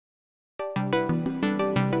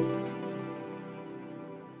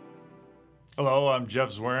Hello, I'm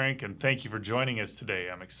Jeff Zwerink, and thank you for joining us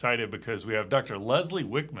today. I'm excited because we have Dr. Leslie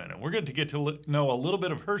Wickman, and we're going to get to know a little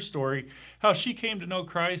bit of her story, how she came to know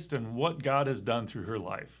Christ, and what God has done through her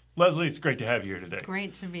life. Leslie, it's great to have you here today.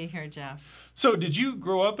 Great to be here, Jeff. So, did you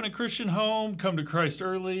grow up in a Christian home, come to Christ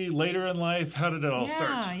early, later in life? How did it all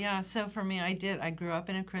start? Yeah. So for me, I did. I grew up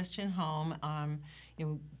in a Christian home.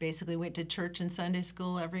 Basically went to church and Sunday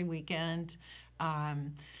school every weekend.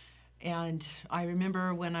 And I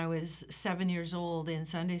remember when I was 7 years old in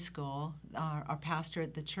Sunday school, our pastor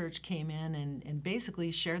at the church came in and basically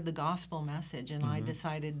shared the gospel message. And I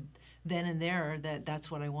decided then and there that that's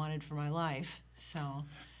what I wanted for my life. So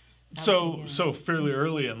fairly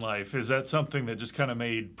early in life, is that something that just kind of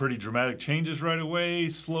made pretty dramatic changes right away,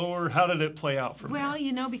 slower? How did it play out from there?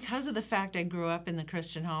 Well, because of the fact I grew up in the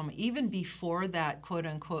Christian home, even before that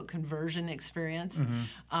quote-unquote conversion experience,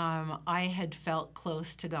 I had felt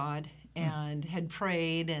close to God and had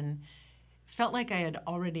prayed and felt like I had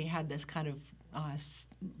already had this kind of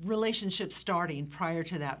relationship starting prior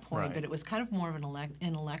to that point, Right. but it was kind of more of an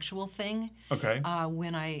intellectual thing. Okay.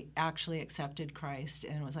 When I actually accepted Christ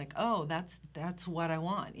and was like, oh, that's what I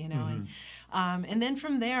want, and then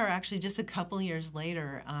from there, actually, just a couple years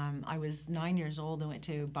later, I was 9 years old and went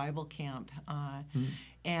to Bible camp,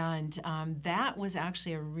 and that was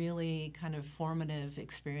actually a really kind of formative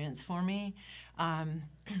experience for me.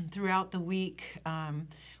 Throughout the week,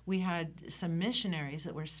 we had some missionaries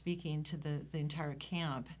that were speaking to the entire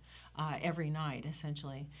camp every night,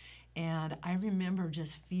 essentially. And I remember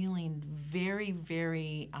just feeling very,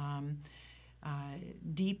 very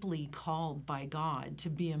deeply called by God to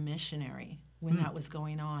be a missionary when that was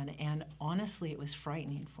going on. And honestly, it was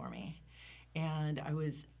frightening for me. And I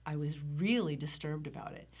was really disturbed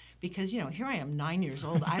about it because, here I am, 9 years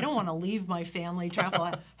old. I don't want to leave my family,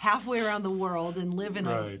 travel halfway around the world and live in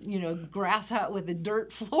a grass hut with a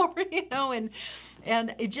dirt floor,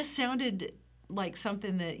 and it just sounded like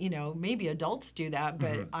something that, maybe adults do that,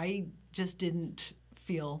 but I just didn't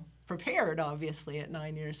feel prepared, obviously, at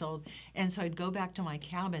 9 years old. And so I'd go back to my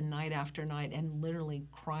cabin night after night and literally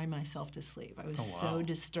cry myself to sleep. I was so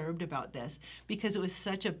disturbed about this because it was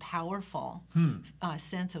such a powerful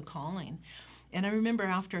sense of calling. And I remember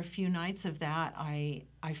after a few nights of that, I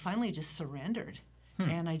finally just surrendered.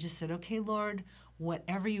 And I just said, okay, Lord,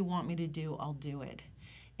 whatever you want me to do, I'll do it.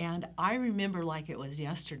 And I remember like it was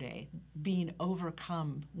yesterday, being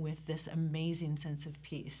overcome with this amazing sense of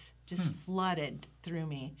peace, just flooded through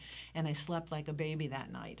me. And I slept like a baby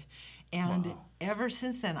that night. And ever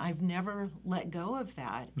since then, I've never let go of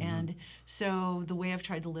that. And so the way I've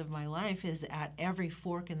tried to live my life is at every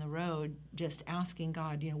fork in the road, just asking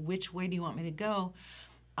God, which way do you want me to go?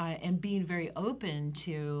 And being very open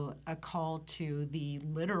to a call to the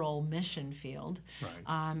literal mission field.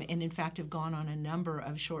 Right. And in fact, have gone on a number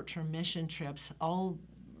of short-term mission trips, all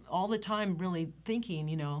the time really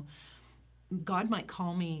thinking, God might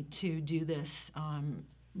call me to do this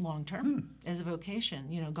long-term as a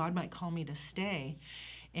vocation. God might call me to stay.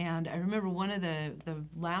 And I remember one of the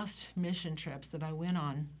last mission trips that I went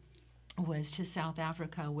on was to South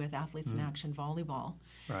Africa with Athletes in Action Volleyball.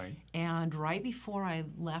 Right. And right before I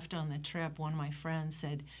left on the trip, one of my friends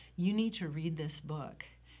said, you need to read this book.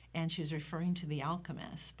 And she was referring to The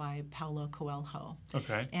Alchemist by Paulo Coelho.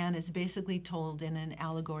 Okay. And it's basically told in an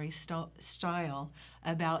allegory style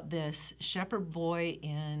about this shepherd boy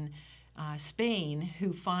in Spain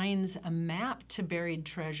who finds a map to buried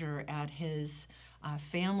treasure at his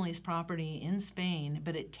family's property in Spain,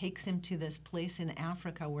 but it takes him to this place in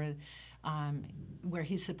Africa where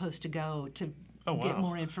he's supposed to go to get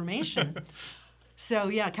more information. So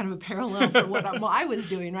yeah, kind of a parallel for what I was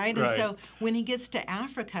doing, right? And so when he gets to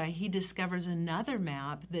Africa, he discovers another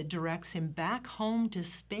map that directs him back home to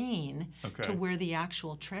Spain to where the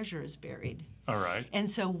actual treasure is buried. All right. And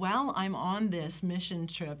so while I'm on this mission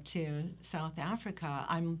trip to South Africa,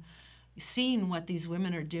 I'm seeing what these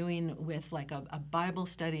women are doing with like a Bible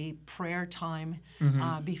study, prayer time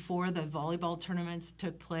before the volleyball tournaments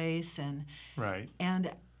took place.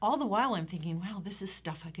 And all the while I'm thinking, wow, this is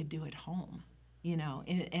stuff I could do at home.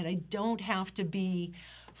 And I don't have to be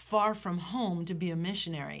far from home to be a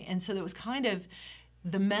missionary. And so that was kind of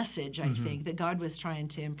the message, I think, that God was trying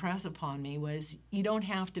to impress upon me was you don't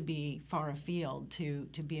have to be far afield to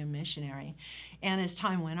be a missionary. And as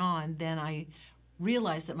time went on, then I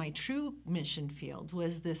realized that my true mission field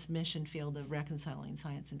was this mission field of reconciling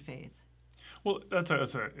science and faith. Well, that's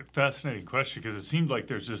a fascinating question because it seemed like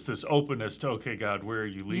there's just this openness to, okay, God, where are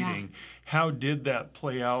you leading? Yeah. How did that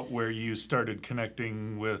play out where you started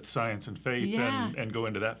connecting with science and faith and go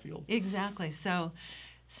into that field? Exactly. So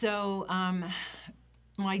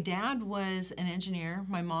my dad was an engineer.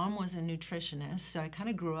 My mom was a nutritionist. So I kind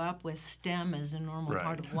of grew up with STEM as a normal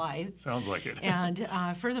part of life. Sounds like it. And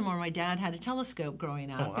furthermore, my dad had a telescope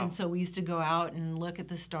growing up. Oh, wow. And so we used to go out and look at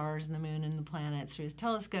the stars and the moon and the planets through his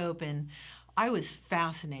telescope. And I was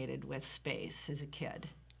fascinated with space as a kid.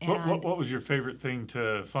 And what was your favorite thing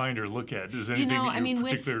to find or look at? Is there anything that you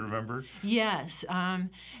particularly remember? Yes.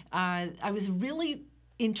 I was really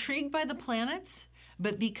intrigued by the planets.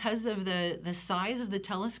 But because of the size of the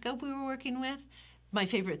telescope we were working with, my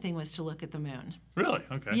favorite thing was to look at the moon. Really?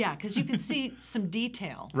 Okay. Yeah, because you could see some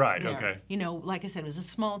detail. Right, there. okay. You know, like I said, it was a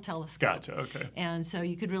small telescope. Gotcha, okay. And so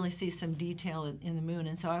you could really see some detail in the moon.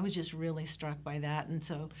 And so I was just really struck by that. And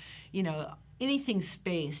so, you know, anything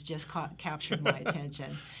space just captured my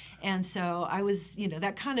attention. And so I was, you know,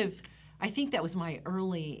 that kind of, I think that was my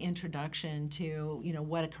early introduction to, you know,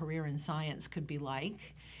 what a career in science could be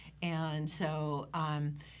like. And so,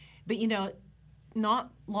 but you know,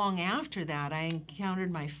 not long after that, I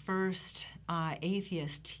encountered my first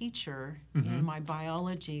atheist teacher in my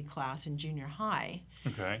biology class in junior high.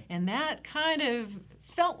 Okay. And that kind of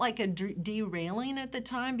felt like a derailing at the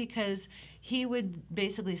time, because he would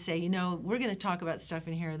basically say, you know, we're going to talk about stuff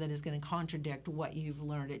in here that is going to contradict what you've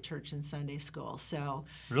learned at church and Sunday school. So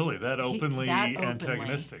really, that openly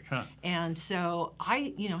antagonistic, huh? And so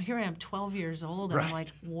you know, here I am 12 years old, and right. I'm like,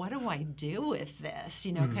 what do I do with this?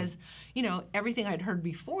 You know, because, you know, everything I'd heard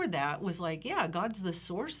before that was like, yeah, God's the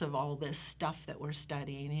source of all this stuff that we're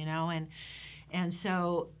studying, you know, and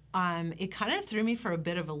so it kind of threw me for a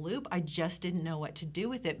bit of a loop. I just didn't know what to do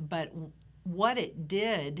with it. But what it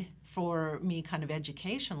did for me kind of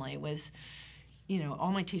educationally was, you know,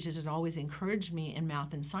 all my teachers had always encouraged me in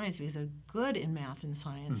math and science because I was good in math and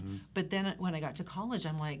science. But then when I got to college,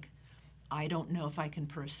 I'm like, I don't know if I can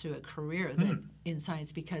pursue a career in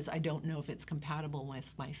science because I don't know if it's compatible with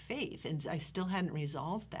my faith. And I still hadn't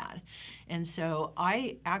resolved that. And so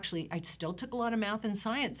I still took a lot of math and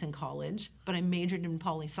science in college, but I majored in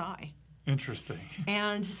poli-sci. Interesting.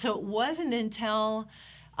 And so it wasn't until,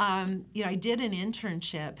 you know, I did an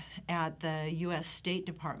internship at the U.S. State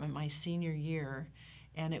Department my senior year,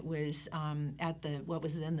 and it was at what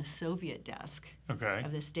was then the Soviet desk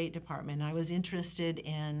of the State Department. I was interested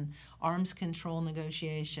in arms control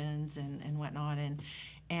negotiations and whatnot,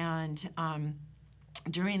 and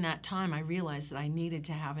during that time, I realized that I needed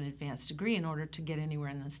to have an advanced degree in order to get anywhere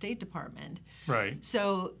in the State Department. Right.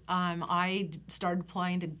 So I started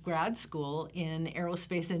applying to grad school in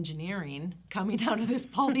aerospace engineering, coming out of this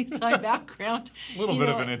poli-sci background. A little bit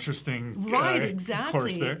of an interesting exactly.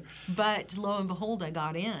 course there. But lo and behold, I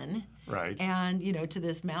got in. Right. And, you know, to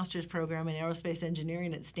this master's program in aerospace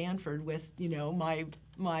engineering at Stanford with, you know,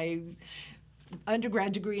 my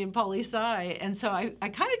undergrad degree in poli-sci, and so I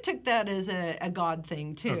kind of took that as a God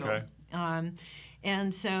thing too. Okay.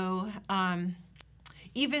 And so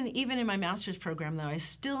even in my master's program, though, I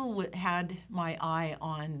still had my eye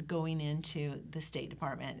on going into the State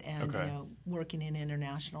Department and you know, working in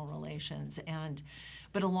international relations.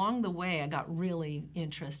 But along the way, I got really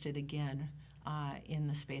interested again in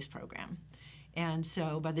the space program. And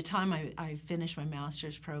so by the time I finished my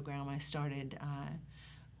master's program, I started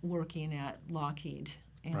working at Lockheed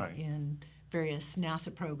in various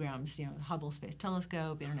NASA programs, you know, Hubble Space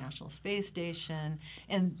Telescope, International Space Station,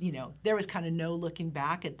 and, you know, there was kind of no looking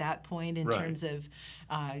back at that point in terms of,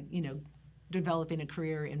 you know, developing a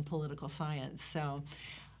career in political science. So,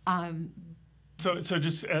 So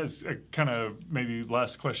just as a kind of maybe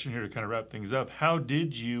last question here to kind of wrap things up, how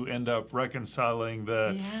did you end up reconciling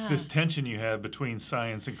this tension you had between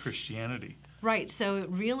science and Christianity? Right, so it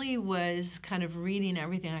really was kind of reading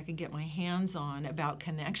everything I could get my hands on about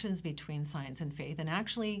connections between science and faith. And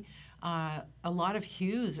actually, a lot of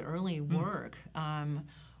Hugh's early work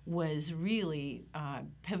was really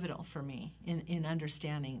pivotal for me in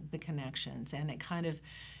understanding the connections. And it kind of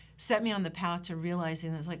set me on the path to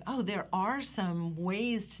realizing that it's like, oh, there are some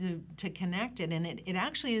ways to connect it. And it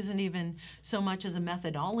actually isn't even so much as a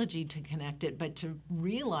methodology to connect it, but to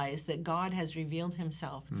realize that God has revealed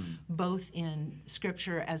himself both in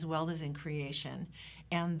Scripture as well as in creation.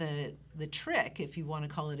 And the trick, if you want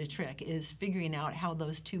to call it a trick, is figuring out how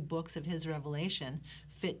those two books of his revelation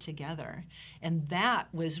fit together. And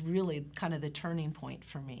that was really kind of the turning point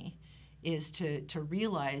for me, is to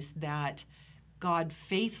realize that God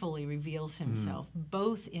faithfully reveals himself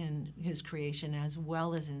both in his creation as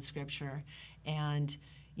well as in Scripture. And,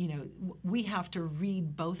 you know, we have to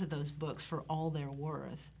read both of those books for all their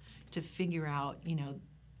worth to figure out, you know,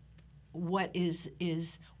 what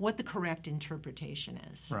the correct interpretation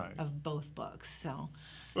is of both books. So,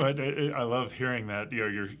 I love hearing that. You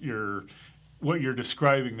know, you're what you're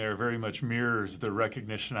describing there very much mirrors the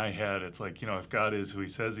recognition I had. It's like, if God is who he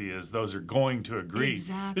says he is, those are going to agree.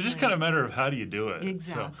 Exactly. It's just kind of a matter of how do you do it.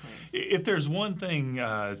 Exactly. So if there's one thing,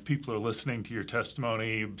 as people are listening to your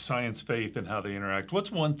testimony, science, faith, and how they interact,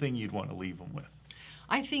 what's one thing you'd want to leave them with?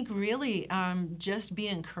 I think really just be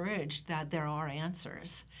encouraged that there are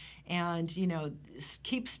answers. And,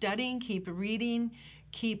 keep studying, keep reading,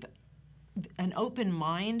 keep an open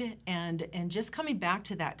mind, and just coming back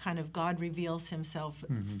to that kind of God reveals himself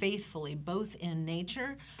faithfully, both in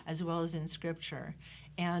nature as well as in Scripture.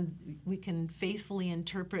 And we can faithfully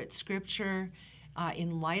interpret Scripture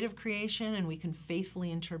in light of creation, and we can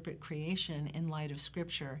faithfully interpret creation in light of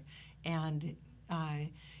Scripture, and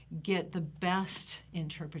get the best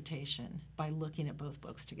interpretation by looking at both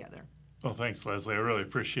books together. Well, thanks, Leslie. I really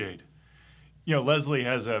appreciate it. Leslie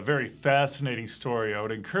has a very fascinating story. I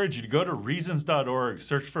would encourage you to go to reasons.org,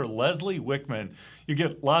 search for Leslie Wickman. You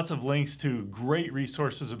get lots of links to great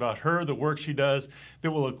resources about her, the work she does,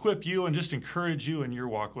 that will equip you and just encourage you in your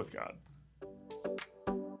walk with God.